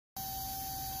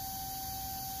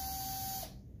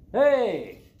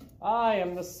Hey, I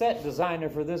am the set designer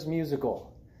for this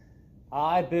musical.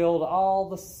 I build all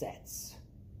the sets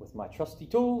with my trusty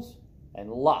tools and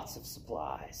lots of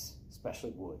supplies,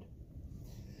 especially wood.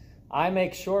 I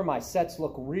make sure my sets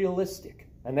look realistic,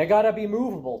 and they gotta be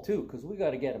movable too, because we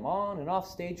gotta get them on and off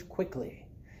stage quickly.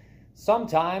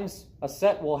 Sometimes a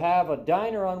set will have a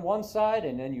diner on one side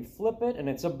and then you flip it and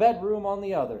it's a bedroom on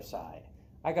the other side.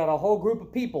 I got a whole group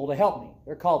of people to help me.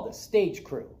 They're called the stage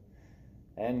crew.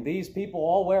 And these people,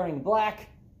 all wearing black,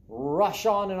 rush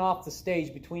on and off the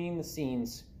stage between the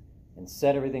scenes and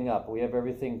set everything up. We have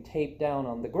everything taped down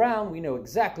on the ground. We know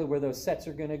exactly where those sets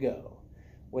are going to go.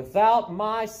 Without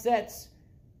my sets,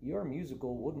 your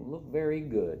musical wouldn't look very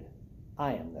good.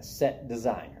 I am the set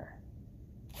designer.